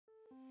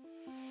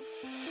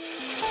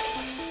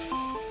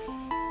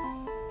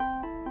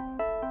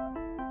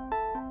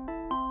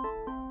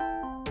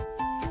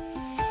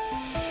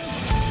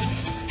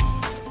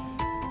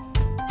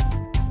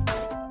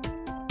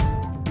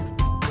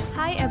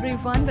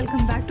everyone,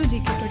 welcome back to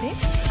GK Today.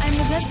 I am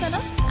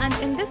Sana and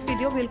in this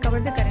video we'll cover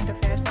the current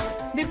affairs.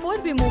 Before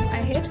we move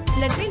ahead,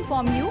 let me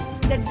inform you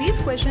that these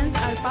questions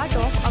are part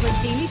of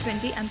our daily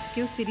 20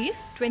 MCQ series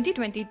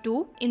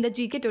 2022 in the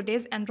GK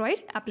Today's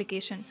Android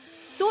application.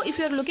 So if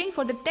you are looking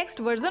for the text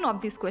version of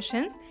these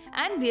questions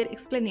and their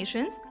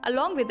explanations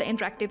along with the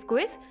interactive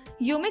quiz,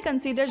 you may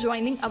consider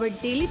joining our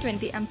daily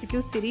 20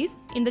 MCQ series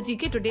in the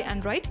GK Today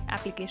Android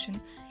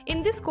application.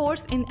 In this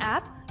course in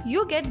app,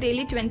 you get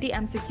daily 20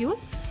 MCQs,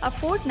 a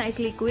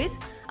fortnightly quiz,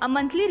 a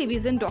monthly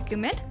revision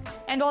document,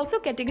 and also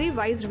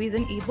category-wise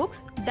revision e-books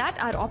that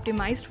are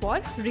optimized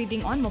for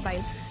reading on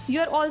mobile.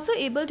 You are also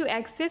able to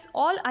access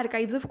all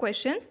archives of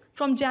questions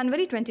from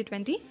January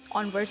 2020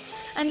 onwards.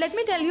 And let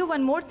me tell you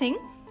one more thing.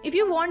 If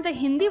you want the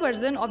Hindi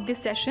version of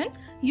this session,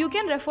 you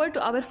can refer to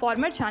our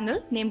former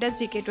channel named as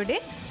GK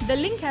Today. The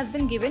link has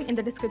been given in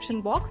the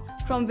description box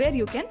from where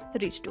you can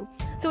reach to.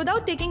 So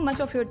without taking much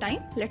of your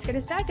time, let's get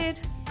started.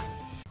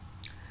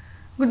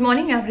 Good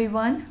morning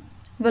everyone.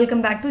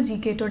 Welcome back to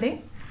GK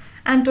Today.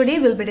 And today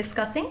we'll be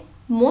discussing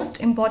most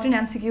important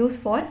MCQs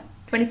for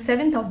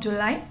 27th of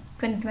July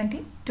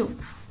 2022.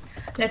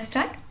 Let's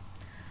start.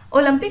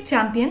 Olympic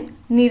champion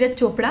Neeraj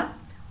Chopra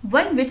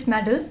won which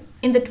medal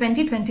in the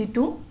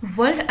 2022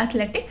 World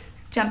Athletics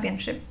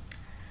Championship?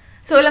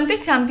 So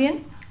Olympic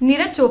champion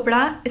Neeraj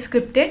Chopra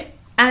scripted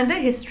another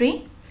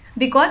history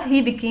because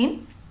he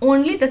became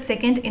only the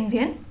second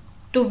Indian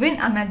to win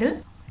a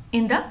medal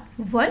in the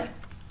World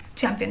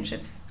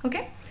Championships.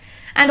 Okay,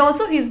 and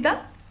also he is the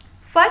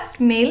first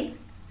male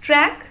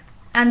track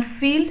and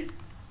field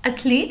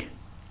athlete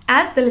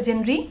as the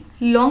legendary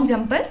long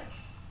jumper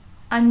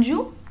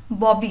Anju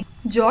Bobby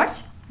George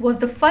was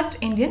the first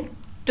Indian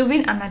to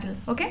win a medal.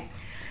 Okay,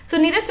 so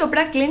Neeraj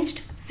Chopra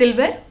clinched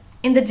silver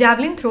in the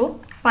javelin throw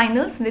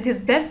finals with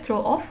his best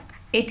throw of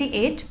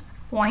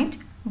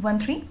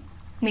 88.13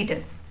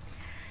 meters.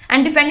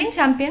 And defending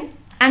champion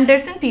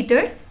Anderson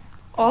Peters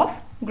of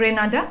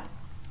Grenada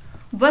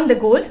won the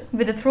gold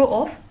with a throw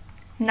of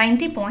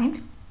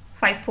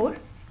 90.54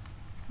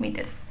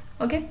 meters.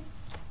 Okay,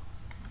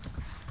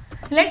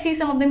 let's see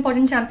some of the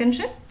important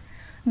championship.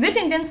 Which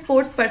Indian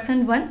sports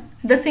person won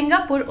the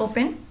Singapore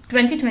Open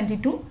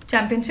 2022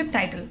 championship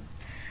title?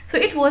 So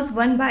it was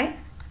won by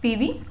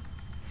PV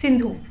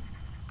Sindhu,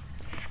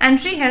 and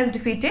she has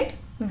defeated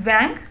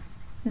Wang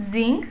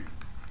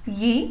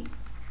Zhengyi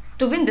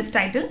to win this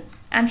title,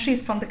 and she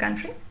is from the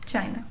country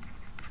China.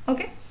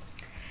 Okay,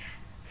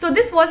 so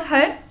this was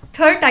her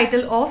third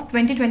title of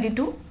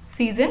 2022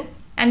 season.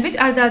 And which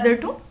are the other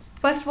two?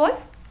 First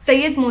was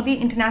Syed Modi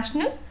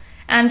International,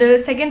 and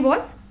second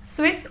was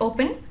Swiss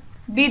Open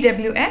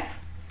BWF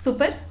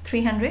Super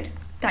 300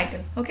 title.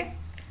 Okay,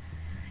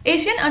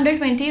 Asian Under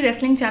 20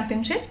 Wrestling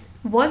Championships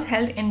was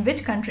held in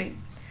which country?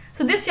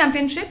 So this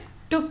championship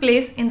took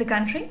place in the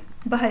country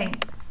Bahrain,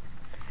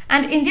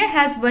 and India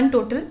has won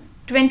total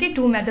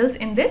 22 medals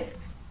in this,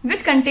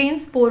 which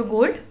contains 4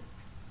 gold,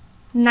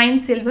 9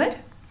 silver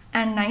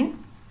and 9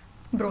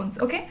 bronze.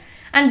 Okay,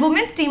 and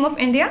women's team of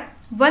India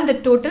won the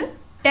total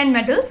 10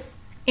 medals,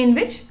 in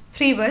which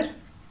 3 were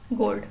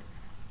gold.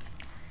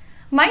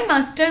 My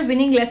Master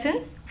Winning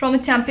Lessons from a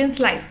Champion's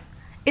Life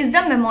is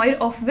the memoir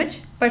of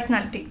which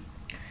personality?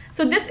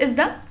 So this is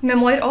the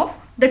memoir of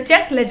the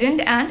chess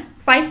legend and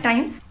 5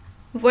 times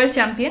world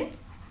champion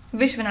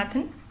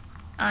Vishwanathan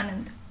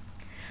Anand.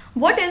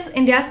 What is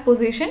India's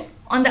position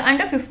on the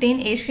Under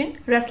 15 Asian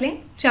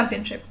Wrestling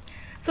Championship?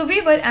 So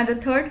we were at the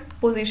 3rd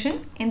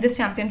position in this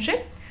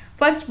championship.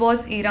 First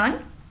was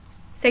Iran,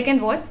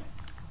 second was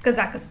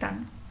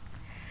Kazakhstan.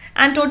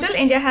 And total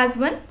India has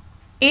won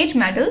 8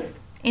 medals,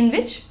 in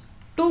which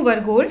 2 were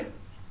gold,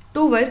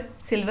 2 were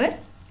silver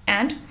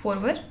and 4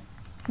 were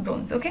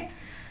bronze. Okay,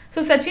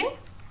 so Sachin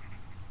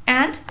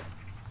and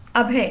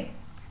Abhay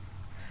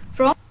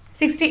from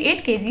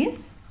 68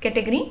 kgs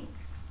category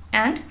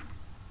and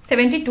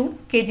 72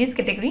 kgs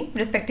category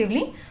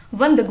respectively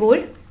won the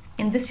gold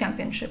in this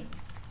championship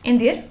in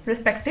their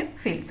respective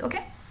fields.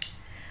 Okay,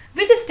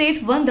 which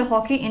state won the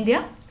Hockey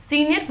India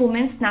Senior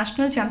Women's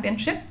National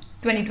Championship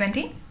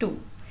 2022?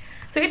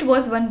 So it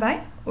was won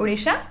by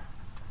Odisha,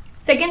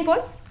 second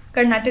was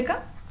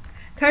Karnataka,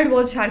 third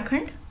was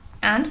Jharkhand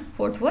and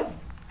fourth was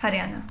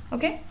Haryana.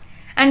 Okay,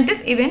 and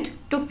this event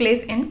took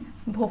place in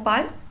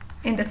Bhopal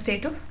in the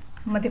state of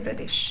Madhya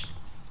Pradesh.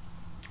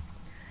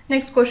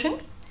 Next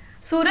question.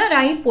 Sura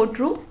Rai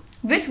Potru,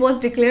 which was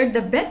declared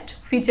the best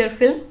feature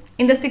film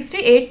in the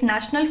 68th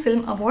National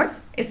Film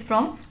Awards, is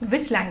from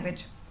which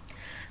language?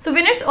 So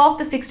winners of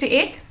the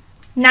 68th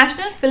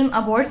National Film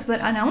Awards were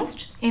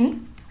announced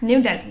in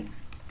New Delhi,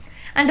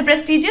 and the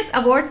prestigious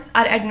awards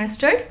are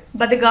administered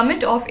by the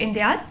Government of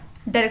India's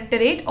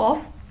Directorate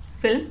of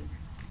Film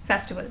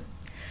Festival.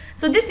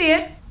 So this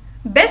year,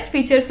 Best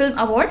Feature Film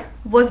Award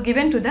was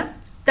given to the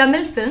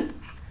Tamil film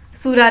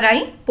Sura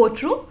Rai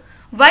Potru,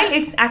 while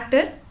its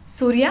actor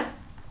Surya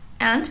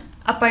and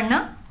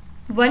Aparna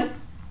won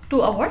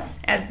 2 awards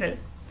as well.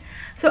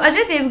 So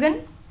Ajay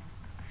Devgan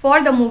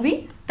for the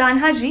movie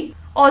Tanhaji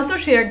also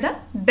shared the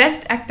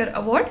Best Actor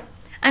Award,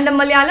 and the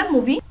Malayalam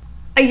movie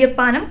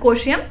Ayyappanam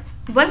Koshiyam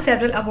won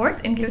several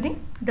awards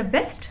including the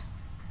Best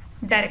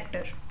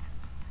Director.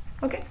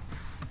 Okay,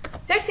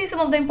 let's see some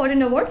of the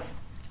important awards.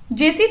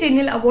 J.C.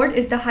 Daniel Award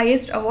is the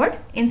highest award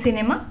in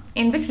cinema.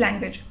 In which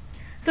language?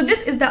 So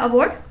this is the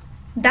award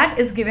that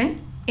is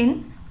given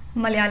in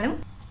Malayalam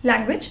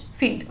language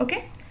field.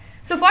 Okay,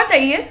 so for the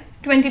year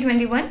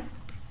 2021,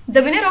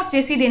 the winner of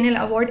J.C. Daniel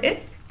Award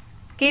is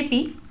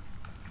K.P.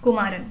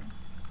 Kumaran,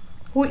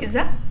 who is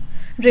a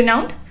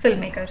renowned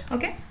filmmaker.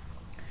 Okay,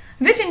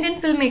 which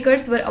Indian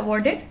filmmakers were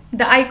awarded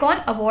the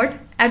Icon Award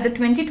at the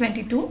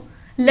 2022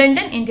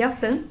 London India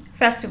Film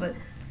Festival?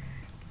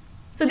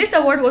 So this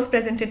award was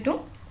presented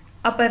to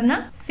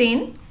Aparna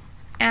Sen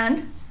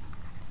and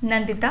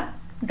Nandita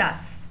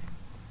Das.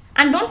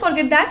 And don't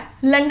forget that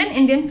London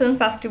Indian Film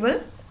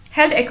Festival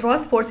held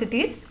across 4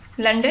 cities: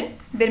 London,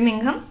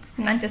 Birmingham,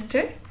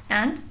 Manchester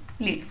and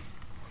Leeds.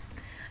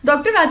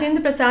 Dr.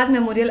 Rajendra Prasad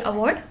Memorial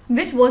Award,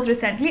 which was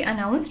recently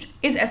announced,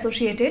 is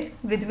associated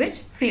with which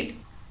field?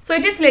 So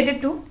it is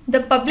related to the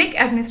public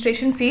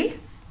administration field,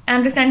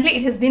 and recently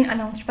it has been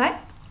announced by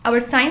our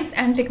Science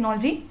and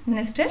Technology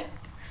Minister,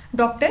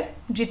 Dr.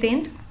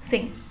 Jitendra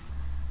Singh.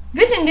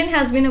 Which Indian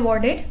has been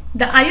awarded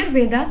the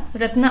Ayurveda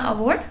Ratna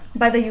Award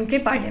by the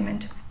UK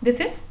Parliament?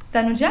 This is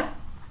Tanuja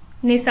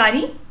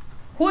Nesari,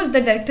 who is the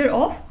director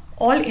of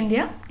All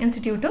India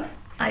Institute of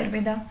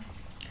Ayurveda.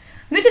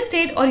 Which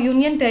state or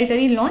union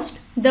territory launched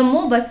the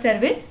Mo Bus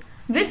service,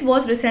 which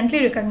was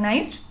recently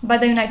recognized by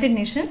the United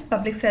Nations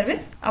Public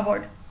Service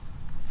Award?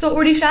 So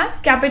Odisha's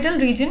Capital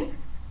Region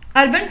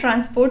Urban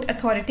Transport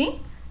Authority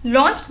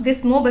launched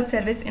this Mo Bus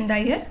service in the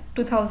year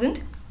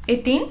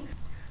 2018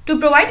 to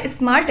provide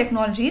smart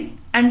technologies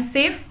and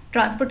safe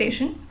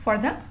transportation for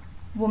the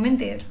women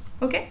there.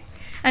 Okay,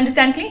 and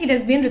recently it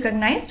has been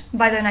recognized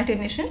by the United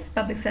Nations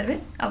Public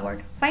Service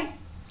Award. Fine.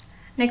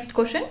 Next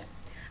question.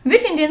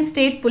 Which Indian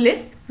state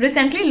police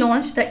recently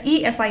launched the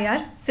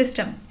e-FIR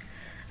system?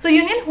 So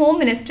Union Home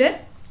Minister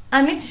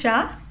Amit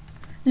Shah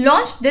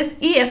launched this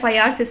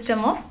e-FIR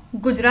system of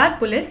Gujarat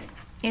Police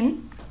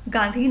in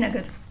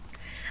Gandhinagar.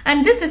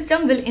 And this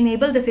system will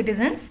enable the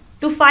citizens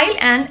to file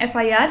an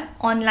FIR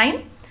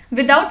online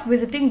without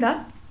visiting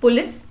the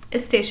police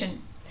station.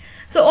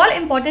 So all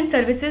important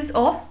services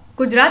of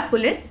Gujarat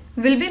Police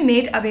will be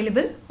made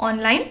available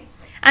online,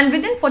 and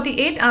within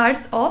 48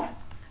 hours of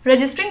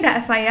registering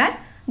the FIR,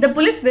 the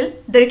police will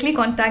directly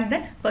contact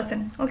that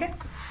person. Okay.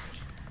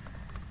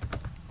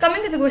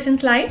 Coming to the question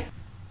slide.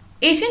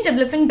 Asian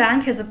Development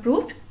Bank has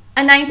approved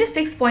a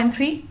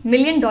 $96.3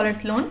 million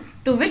loan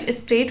to which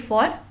state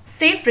for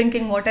safe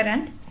drinking water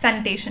and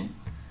sanitation?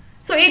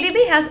 So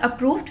ADB has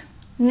approved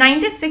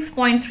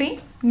 $96.3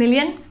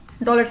 million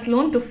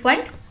loan to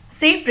fund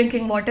safe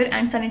drinking water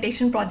and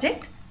sanitation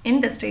project in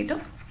the state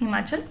of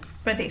Himachal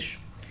Pradesh.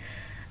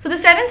 So the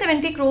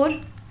 770 crore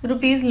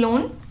rupees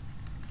loan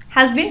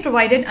has been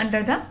provided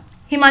under the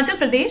Himachal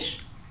Pradesh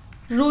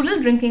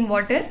Rural Drinking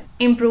Water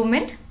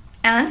Improvement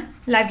and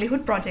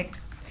Livelihood Project.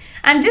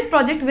 And this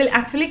project will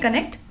actually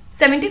connect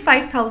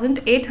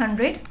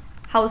 75,800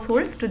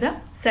 households to the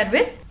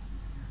service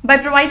by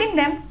providing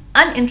them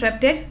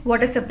uninterrupted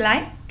water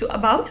supply to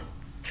about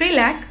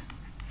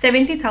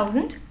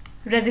 3,70,000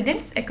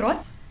 residents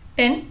across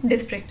 10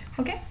 districts.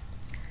 Okay.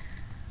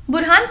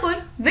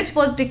 Burhanpur, which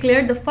was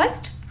declared the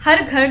first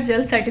Har Ghar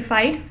Jal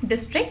certified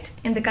district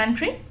in the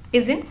country,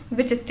 is in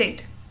which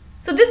state?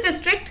 So this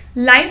district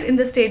lies in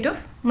the state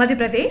of Madhya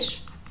Pradesh,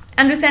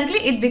 and recently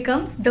it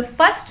becomes the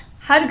first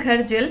Har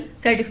Ghar Jal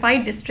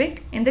certified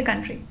district in the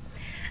country.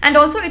 And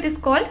also it is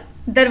called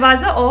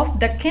Darwaza of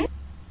Dakhin,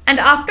 and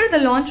after the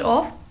launch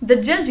of the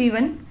Jal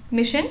Jeevan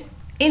mission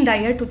in the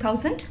year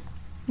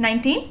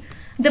 2019,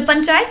 the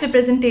Panchayat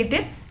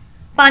representatives,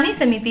 Pani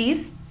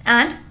Samitis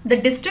and the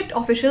district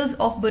officials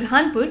of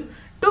Burhanpur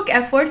took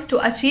efforts to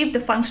achieve the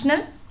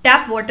functional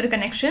tap water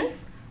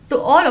connections to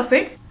all of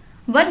its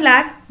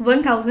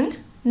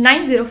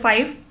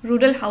 1,01,905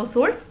 rural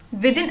households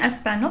within a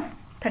span of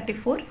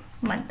 34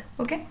 months.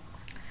 Okay.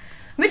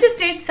 Which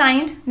state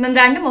signed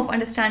Memorandum of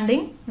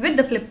Understanding with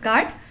the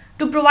Flipkart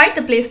to provide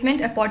the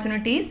placement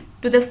opportunities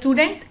to the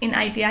students in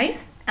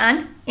ITIs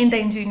and in the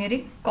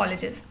engineering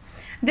colleges?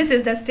 This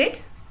is the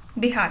state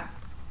Bihar.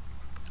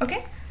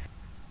 Okay.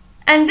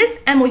 And this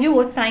MOU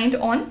was signed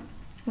on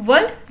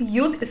World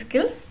Youth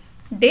Skills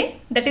Day,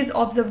 that is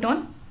observed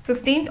on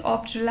 15th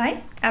of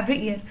July every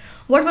year.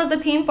 What was the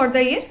theme for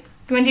the year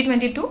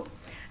 2022?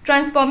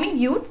 Transforming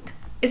youth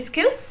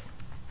skills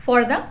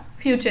for the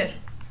future.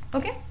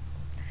 Okay.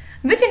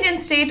 Which Indian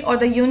state or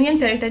the union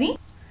territory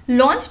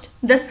launched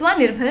the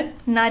Swannirbhar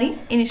Nari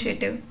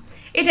initiative?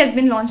 It has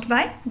been launched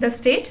by the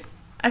state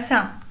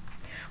Assam.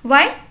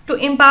 Why? To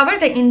empower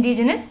the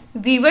indigenous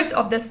weavers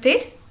of the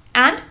state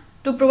and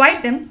to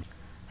provide them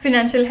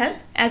financial help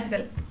as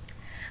well.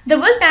 The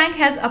World Bank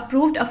has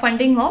approved a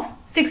funding of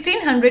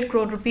 1600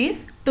 crore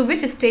rupees to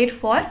which state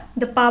for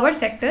the power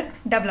sector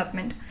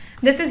development?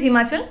 This is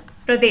Himachal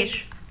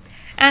Pradesh.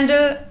 And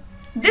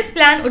this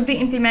plan would be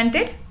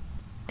implemented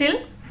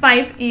till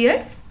 5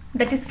 years,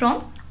 that is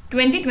from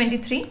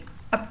 2023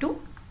 up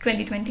to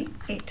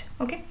 2028.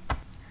 Okay.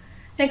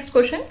 Next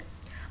question.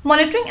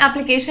 Monitoring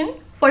application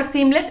for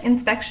seamless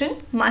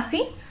inspection,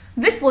 MASI,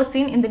 which was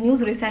seen in the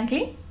news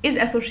recently, is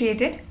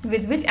associated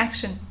with which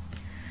action?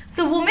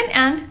 So, Women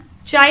and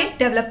Child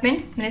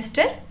Development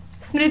Minister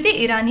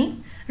Smriti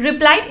Irani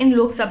replied in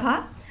Lok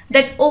Sabha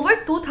that over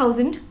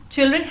 2,000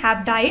 children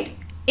have died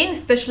in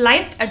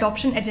specialized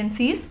adoption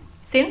agencies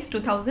since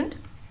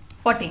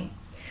 2014,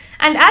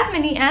 and as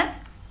many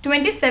as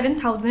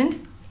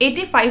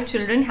 27,085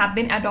 children have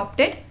been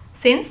adopted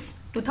since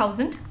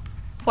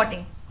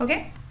 2014.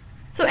 Okay,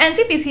 so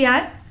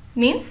NCPCR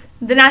means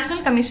the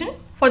National Commission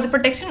for the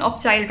Protection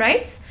of Child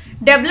Rights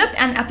developed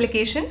an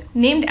application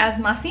named as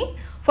MASI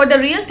for the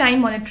real-time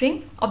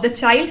monitoring of the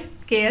child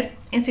care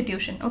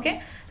institution.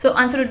 Okay, so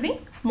answer would be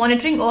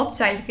monitoring of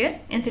child care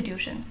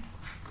institutions.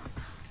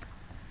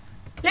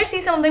 Let's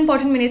see some of the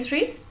important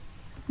ministries.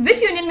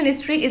 Which union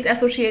ministry is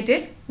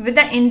associated with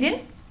the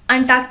Indian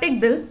Antarctic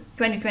Bill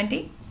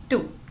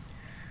 2022?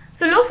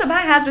 So Lok Sabha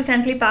has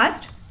recently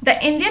passed the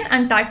Indian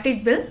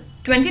Antarctic Bill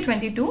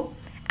 2022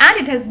 and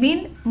it has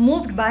been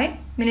moved by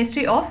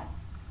Ministry of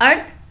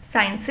Earth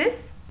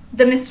Sciences,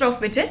 the minister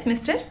of which is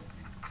Mr.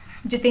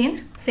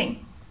 Jitendra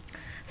Singh.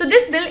 So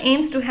this bill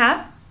aims to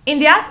have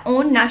India's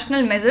own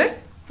national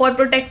measures for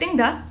protecting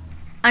the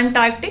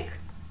Antarctic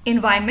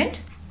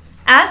environment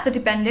as the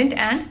dependent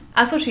and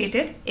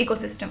associated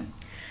ecosystem.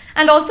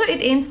 And also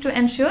it aims to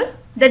ensure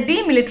the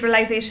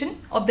demilitarization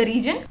of the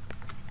region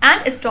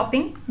and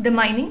stopping the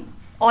mining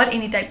or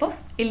any type of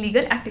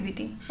illegal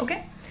activity.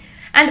 Okay,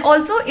 and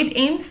also it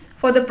aims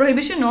for the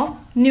prohibition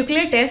of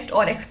nuclear test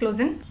or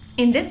explosion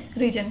in this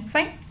region.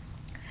 Fine.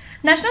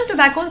 National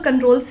Tobacco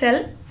Control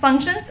Cell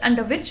functions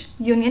under which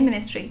union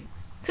ministry?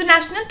 So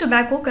National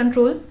Tobacco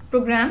Control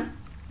Program,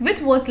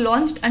 which was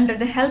launched under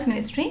the Health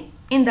Ministry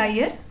in the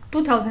year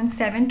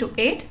 2007 to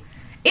 8,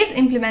 is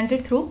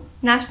implemented through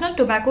National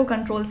Tobacco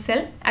Control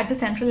Cell at the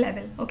central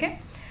level. Okay,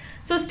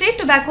 so State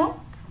Tobacco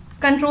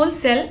Control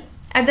Cell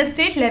at the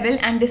state level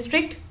and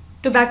District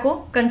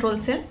Tobacco Control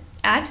Cell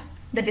at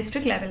the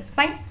district level.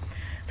 Fine.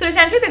 So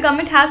recently the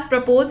government has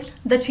proposed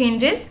the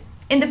changes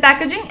in the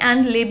packaging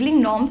and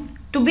labeling norms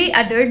to be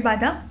adhered by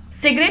the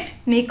cigarette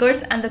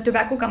makers and the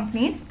tobacco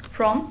companies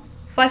from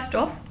 1st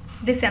of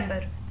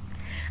December.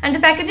 And the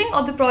packaging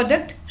of the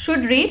product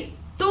should read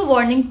 2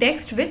 warning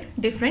text with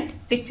different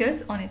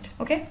pictures on it.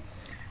 Okay,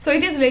 so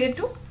it is related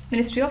to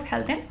Ministry of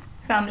Health and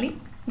Family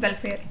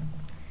Welfare.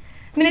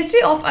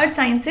 Ministry of Earth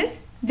Sciences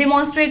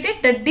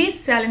demonstrated the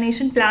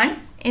desalination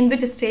plants in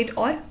which state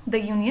or the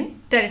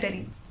union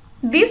territory?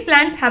 These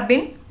plants have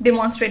been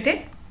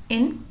demonstrated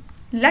in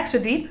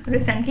Lakshadweep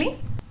recently,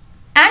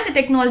 and the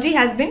technology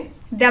has been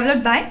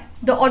developed by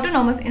the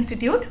Autonomous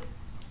Institute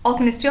of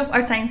Ministry of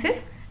Earth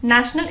Sciences,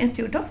 National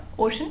Institute of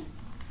Ocean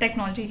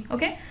Technology.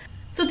 Okay,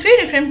 so 3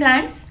 different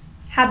plants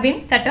have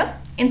been set up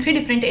in 3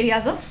 different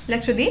areas of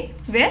Lakshadweep,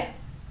 where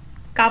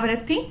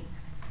Kavaratti,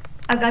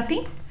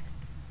 Agatti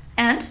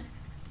and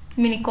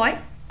Minicoy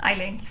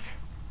Islands.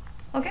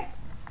 Okay,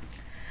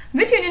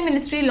 which union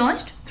ministry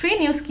launched 3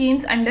 new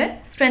schemes under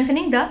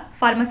strengthening the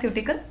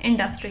pharmaceutical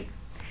industry?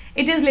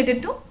 It is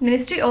related to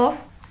Ministry of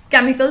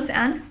Chemicals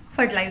and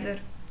Fertilizer.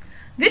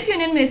 Which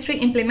union ministry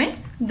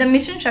implements the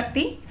Mission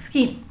Shakti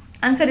scheme?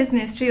 Answer is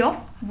Ministry of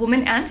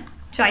Women and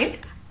Child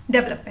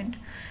Development.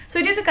 So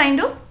it is a kind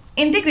of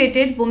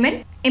integrated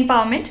women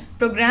empowerment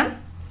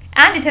program,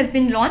 and it has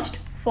been launched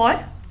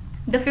for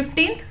the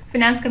 15th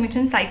Finance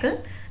Commission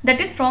cycle, that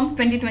is from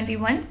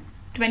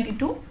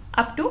 2021-22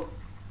 up to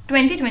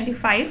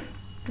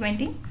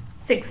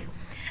 2025-26,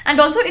 and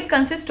also it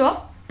consists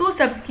of 2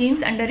 sub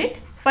schemes under it.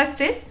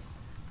 First is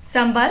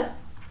Sambal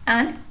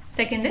and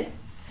second is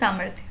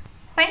Samarthya.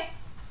 Fine.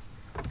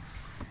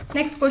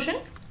 Next question.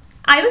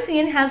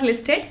 IUCN has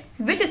listed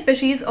which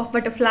species of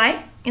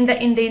butterfly in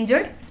the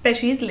endangered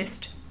species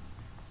list?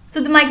 So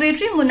the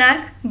migratory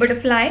monarch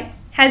butterfly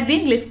has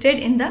been listed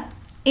in the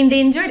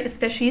endangered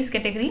species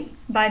category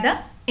by the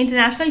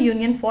International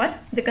Union for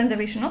the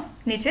Conservation of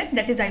Nature,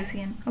 that is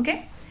IUCN.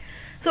 Okay,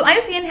 so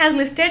IUCN has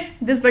listed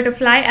this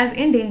butterfly as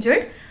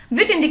endangered,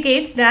 which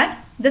indicates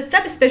that the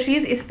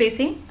subspecies is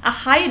facing a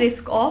high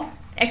risk of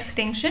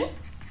extinction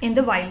in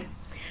the wild,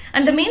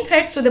 and the main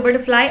threats to the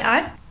butterfly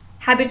are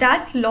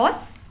habitat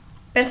loss,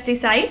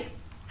 pesticide,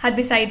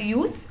 herbicide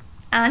use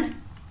and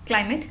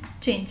climate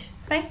change.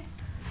 Fine.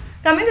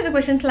 Coming to the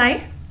question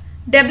slide,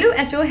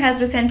 WHO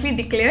has recently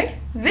declared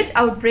which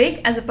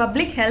outbreak as a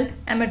public health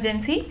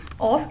emergency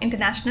of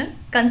international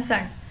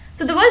concern?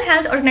 So the World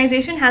Health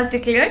Organization has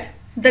declared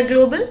the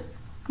global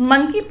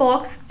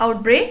monkeypox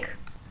outbreak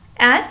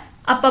as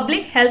a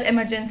public health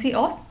emergency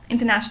of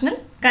international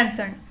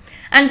concern,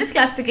 and this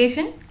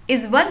classification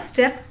is 1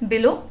 step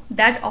below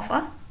that of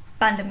a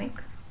pandemic.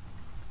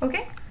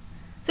 Okay,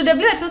 so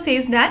WHO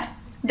says that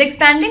the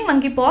expanding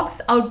monkeypox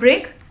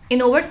outbreak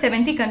in over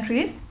 70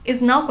 countries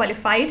is now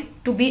qualified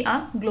to be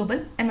a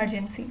global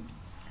emergency.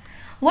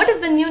 What is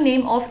the new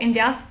name of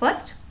India's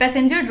first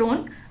passenger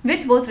drone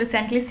which was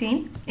recently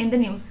seen in the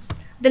news?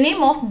 The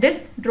name of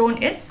this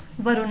drone is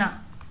Varuna.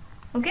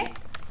 Okay,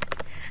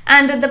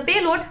 and the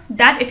payload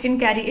that it can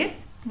carry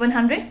is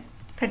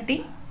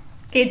 130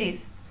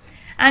 kgs.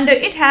 and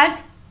it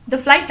has the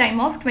flight time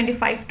of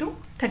 25 to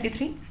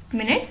 33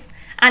 minutes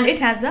and it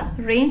has a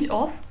range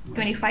of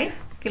 25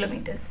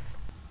 kilometers.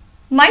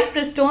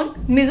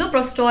 Mifepristone,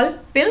 misoprostol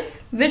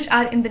pills which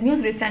are in the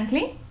news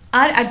recently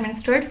are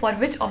administered for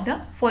which of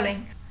the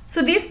following?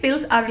 So these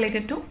pills are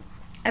related to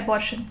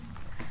abortion.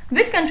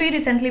 Which country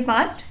recently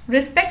passed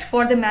Respect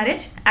for the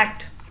Marriage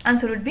Act?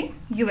 Answer would be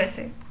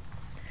USA.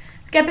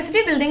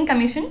 Capacity Building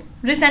Commission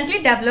recently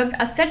developed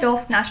a set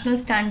of national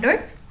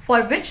standards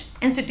for which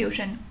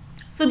institution?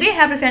 So they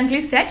have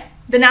recently set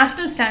the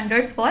national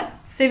standards for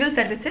civil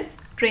services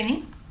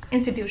training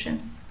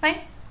institutions.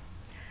 Fine.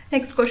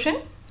 Next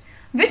question.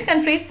 Which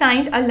country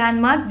signed a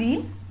landmark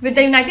deal with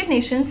the United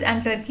Nations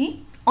and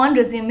Turkey on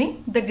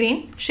resuming the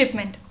grain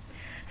shipment?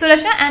 So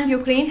Russia and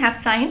Ukraine have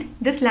signed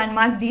this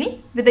landmark deal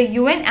with the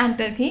UN and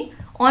Turkey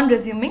on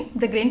resuming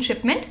the grain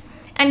shipment,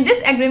 and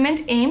this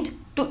agreement aimed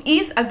to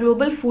ease a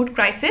global food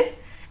crisis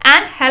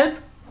and help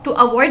to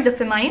avoid the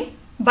famine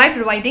by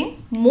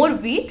providing more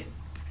wheat,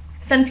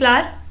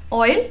 sunflower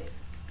oil,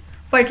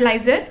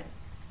 fertilizer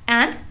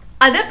and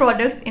other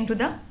products into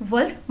the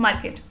world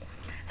market.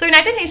 So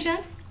United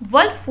Nations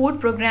World Food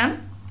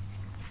Programme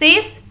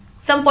says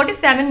some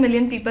 47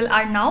 million people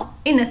are now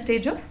in a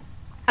stage of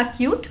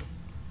acute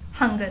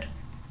hunger.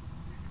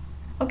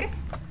 Okay,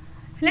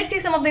 let's see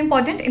some of the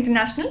important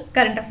international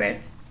current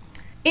affairs.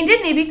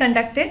 Indian Navy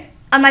conducted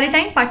a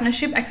maritime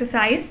partnership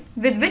exercise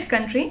with which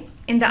country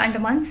in the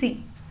Andaman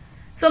Sea?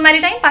 So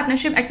maritime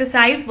partnership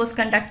exercise was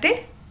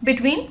conducted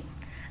between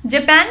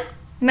Japan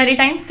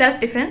Maritime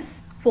Self-Defense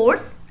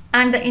Force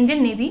and the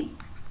Indian Navy,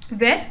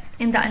 where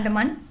in the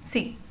Andaman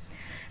Sea.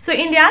 So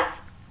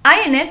India's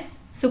INS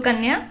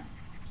Sukanya,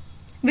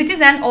 which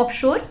is an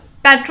offshore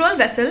patrol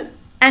vessel,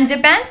 and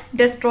Japan's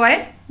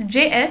destroyer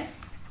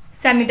JS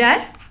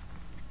Samidar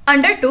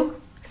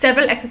undertook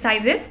several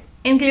exercises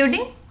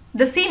including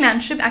the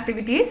seamanship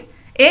activities,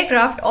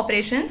 aircraft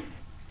operations,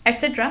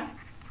 etc.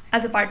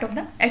 as a part of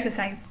the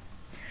exercise.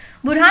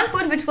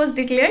 Burhanpur, which was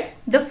declared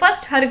the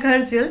first Har Ghar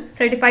Jal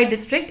certified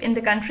district in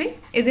the country,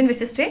 is in which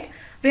state?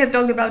 We have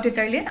talked about it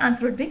earlier.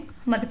 Answer would be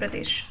Madhya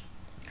Pradesh.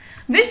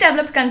 Which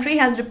developed country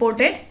has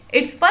reported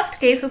its first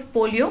case of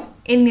polio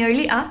in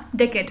nearly a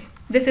decade?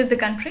 This is the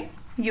country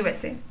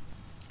USA.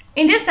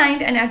 India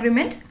signed an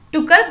agreement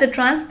to curb the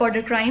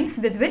trans-border crimes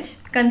with which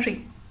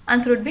country?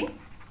 Answer would be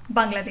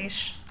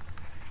Bangladesh.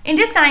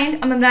 India signed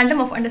a memorandum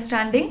of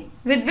understanding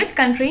with which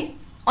country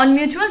on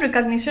mutual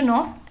recognition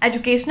of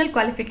educational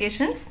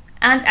qualifications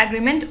and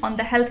agreement on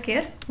the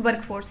healthcare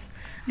workforce?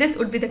 This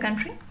would be the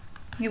country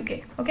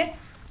UK. Okay.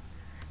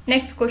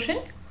 Next question.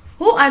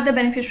 Who are the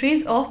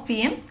beneficiaries of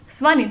PM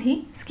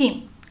Swanidhi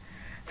scheme?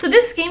 So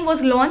this scheme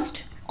was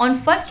launched on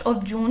 1st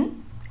of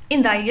June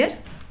in the year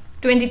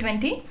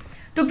 2020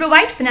 to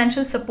provide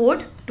financial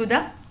support to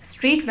the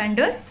street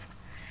vendors,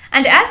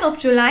 and as of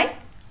July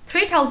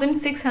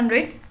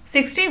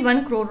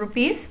 3,661 crore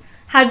rupees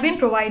had been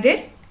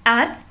provided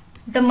as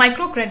the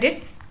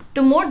microcredits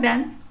to more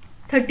than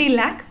 30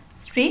 lakh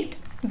street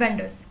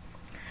vendors.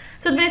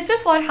 So the Minister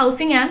for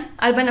Housing and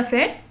Urban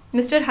Affairs,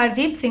 Mr.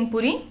 Hardeep Singh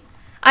Puri,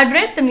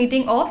 addressed the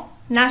meeting of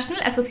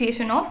National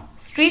Association of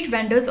Street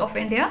Vendors of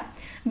India,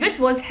 which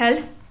was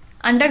held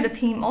under the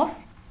theme of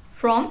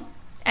From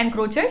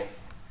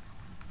Encroachers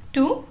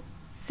to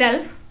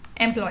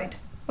Self-Employed.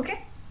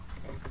 Okay.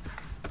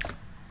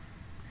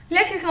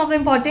 Let's see some of the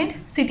important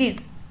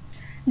cities.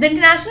 The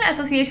International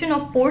Association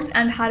of Ports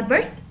and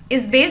Harbours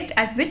is based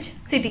at which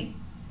city?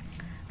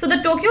 So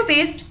the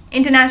Tokyo-based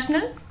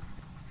International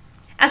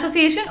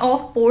Association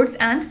of Ports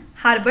and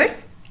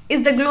Harbours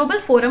is the global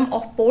forum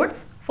of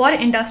ports for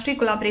industry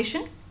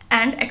collaboration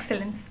and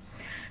excellence.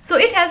 So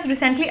it has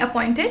recently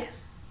appointed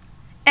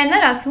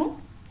Ennarasu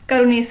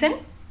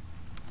Karunesan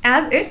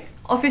as its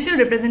official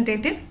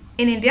representative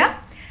in India,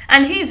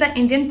 and he is an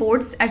Indian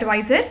ports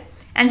advisor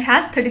and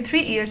has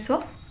 33 years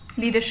of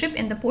leadership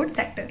in the port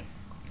sector.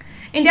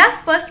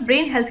 India's first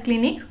brain health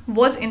clinic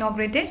was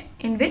inaugurated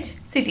in which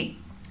city?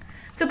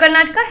 So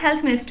Karnataka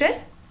Health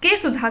Minister K.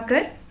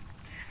 Sudhakar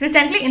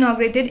recently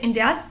inaugurated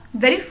India's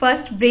very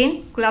first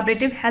brain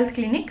collaborative health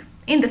clinic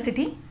in the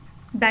city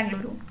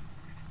Bangalore.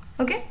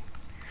 Okay.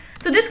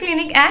 So this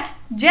clinic at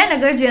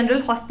Jayanagar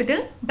General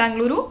Hospital,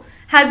 Bangalore,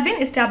 has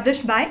been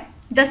established by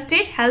the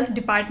State Health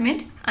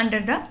Department under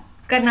the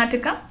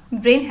Karnataka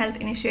Brain Health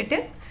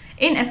Initiative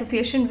in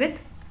association with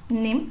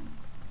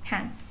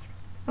NIMHANS.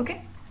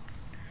 Okay.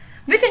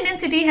 Which Indian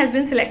city has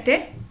been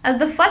selected as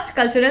the first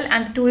cultural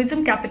and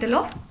tourism capital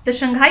of the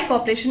Shanghai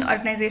Cooperation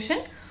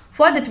Organization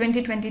for the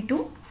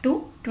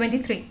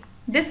 2022-23?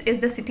 This is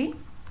the city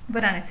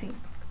Varanasi.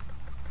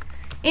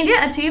 India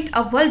achieved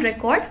a world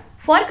record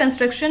for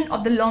construction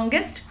of the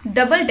longest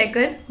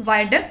double-decker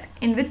viaduct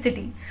in which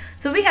city?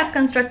 So we have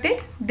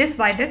constructed this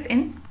viaduct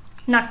in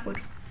Nagpur.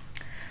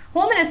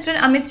 Home Minister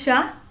Amit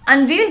Shah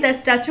unveiled the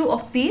statue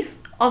of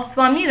peace of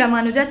Swami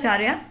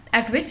Ramanujacharya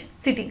at which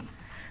city?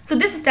 So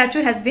this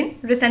statue has been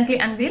recently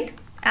unveiled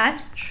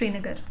at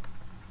Srinagar.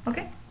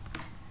 Okay.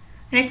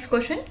 Next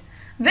question.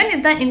 When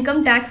is the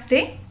Income Tax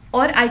Day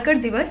or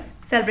Aikar Divas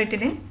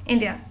celebrated in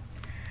India?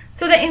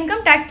 So the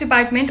Income Tax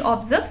Department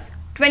observes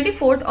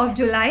 24th of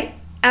July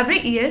every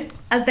year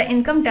as the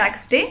Income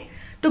Tax Day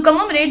to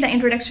commemorate the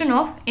introduction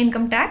of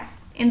income tax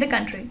in the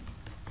country.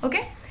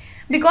 Okay,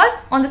 because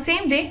on the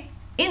same day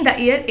in the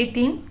year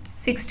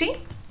 1860,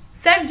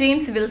 Sir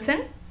James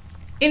Wilson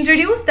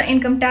introduced the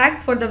income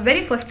tax for the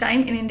very first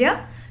time in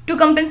India to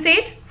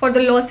compensate for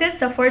the losses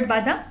suffered by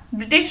the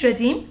British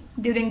regime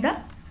during the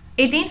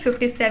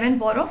 1857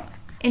 War of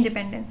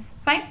Independence.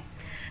 Fine.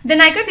 The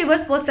Naikat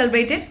Divas was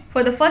celebrated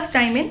for the first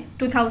time in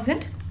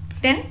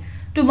 2010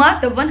 to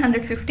mark the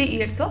 150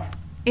 years of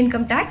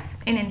income tax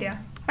in India.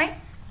 Fine.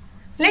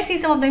 Let's see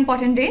some of the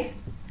important days.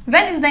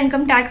 When is the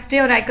Income Tax Day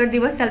or Naikat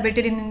Divas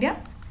celebrated in India?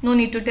 No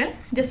need to tell.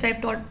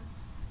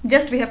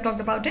 Just we have talked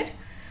about it.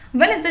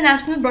 When is the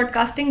National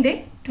Broadcasting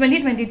Day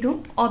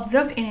 2022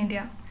 observed in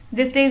India?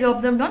 This day is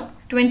observed on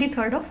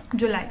 23rd of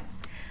July.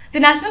 The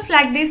National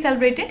Flag Day is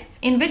celebrated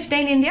in which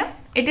day in India?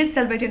 It is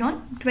celebrated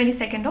on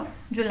 22nd of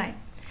July.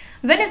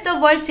 When is the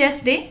World Chess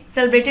Day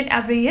celebrated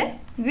every year?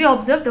 We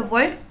observe the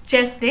World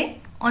Chess Day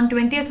on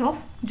 20th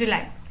of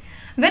July.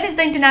 When is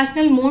the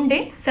International Moon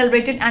Day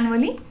celebrated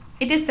annually?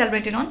 It is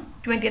celebrated on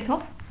 20th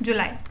of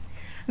July.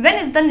 When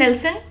is the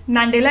Nelson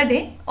Mandela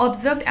Day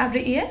observed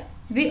every year?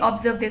 We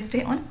observe this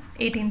day on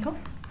 18th of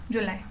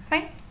July.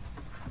 Fine.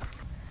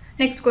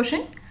 Next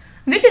question.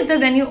 Which is the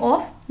venue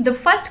of the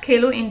first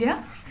Khelo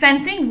India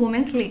Fencing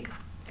Women's League?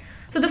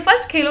 So the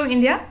first Khelo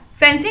India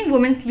Fencing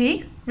Women's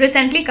League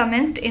recently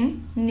commenced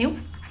in New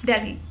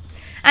Delhi.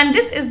 And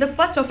this is the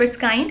first of its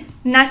kind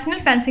national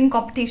fencing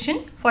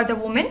competition for the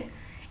women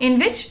in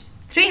which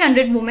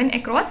 300 women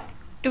across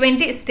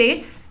 20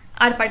 states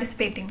are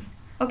participating.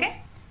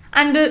 Okay.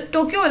 And the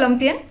Tokyo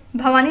Olympian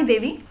Bhavani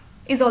Devi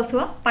is also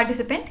a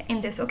participant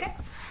in this. Okay.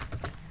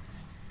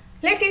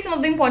 Let's see some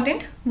of the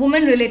important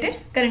women related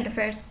current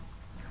affairs.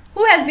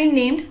 Who has been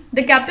named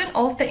the captain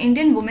of the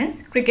Indian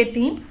women's cricket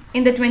team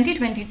in the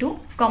 2022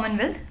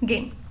 Commonwealth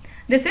Game?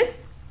 This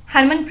is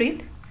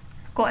Harmanpreet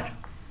Kaur.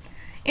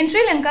 In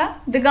Sri Lanka,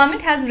 the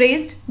government has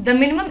raised the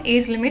minimum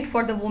age limit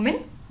for the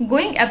women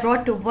going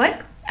abroad to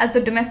work as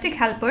the domestic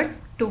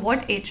helpers to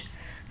what age?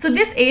 So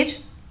this age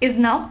is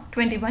now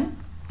 21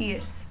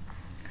 years.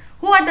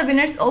 Who are the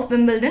winners of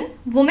Wimbledon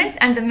women's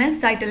and the men's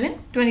title in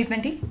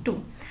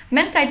 2022?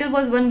 Men's title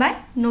was won by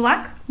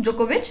Novak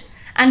Djokovic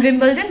and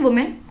Wimbledon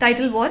women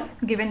title was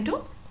given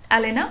to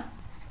Elena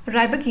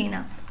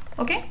Rybakina.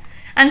 Okay,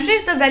 and she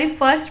is the very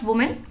first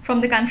woman from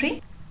the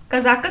country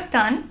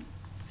Kazakhstan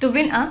to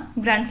win a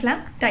Grand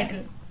Slam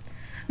title.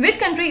 Which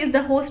country is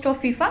the host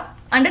of FIFA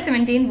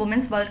Under-17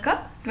 Women's World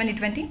Cup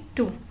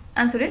 2022?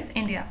 Answer is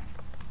India.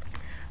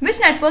 Which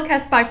network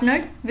has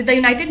partnered with the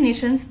United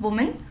Nations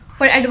Women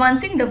for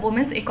advancing the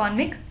women's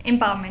economic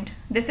empowerment?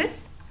 This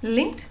is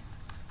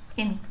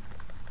LinkedIn.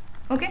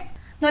 Okay,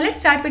 now let's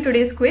start with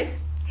today's quiz.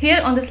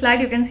 Here on the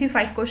slide you can see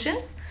 5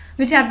 questions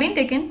which have been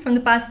taken from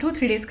the past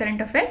 2-3 days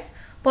current affairs.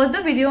 Pause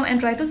the video and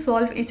try to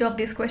solve each of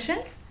these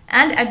questions,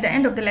 and at the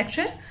end of the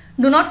lecture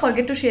do not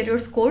forget to share your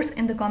scores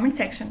in the comment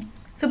section.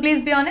 So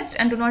please be honest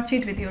and do not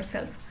cheat with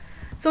yourself.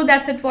 So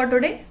that's it for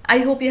today. I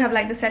hope you have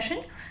liked the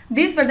session.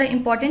 These were the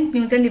important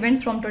news and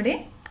events from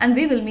today, and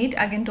we will meet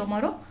again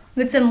tomorrow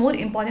with some more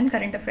important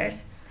current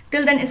affairs.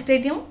 Till then,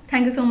 stay tuned.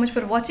 Thank you so much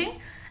for watching,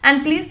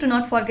 and please do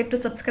not forget to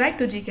subscribe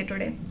to GK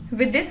Today.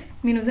 With this,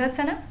 me Nuzhat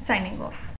Sana signing off.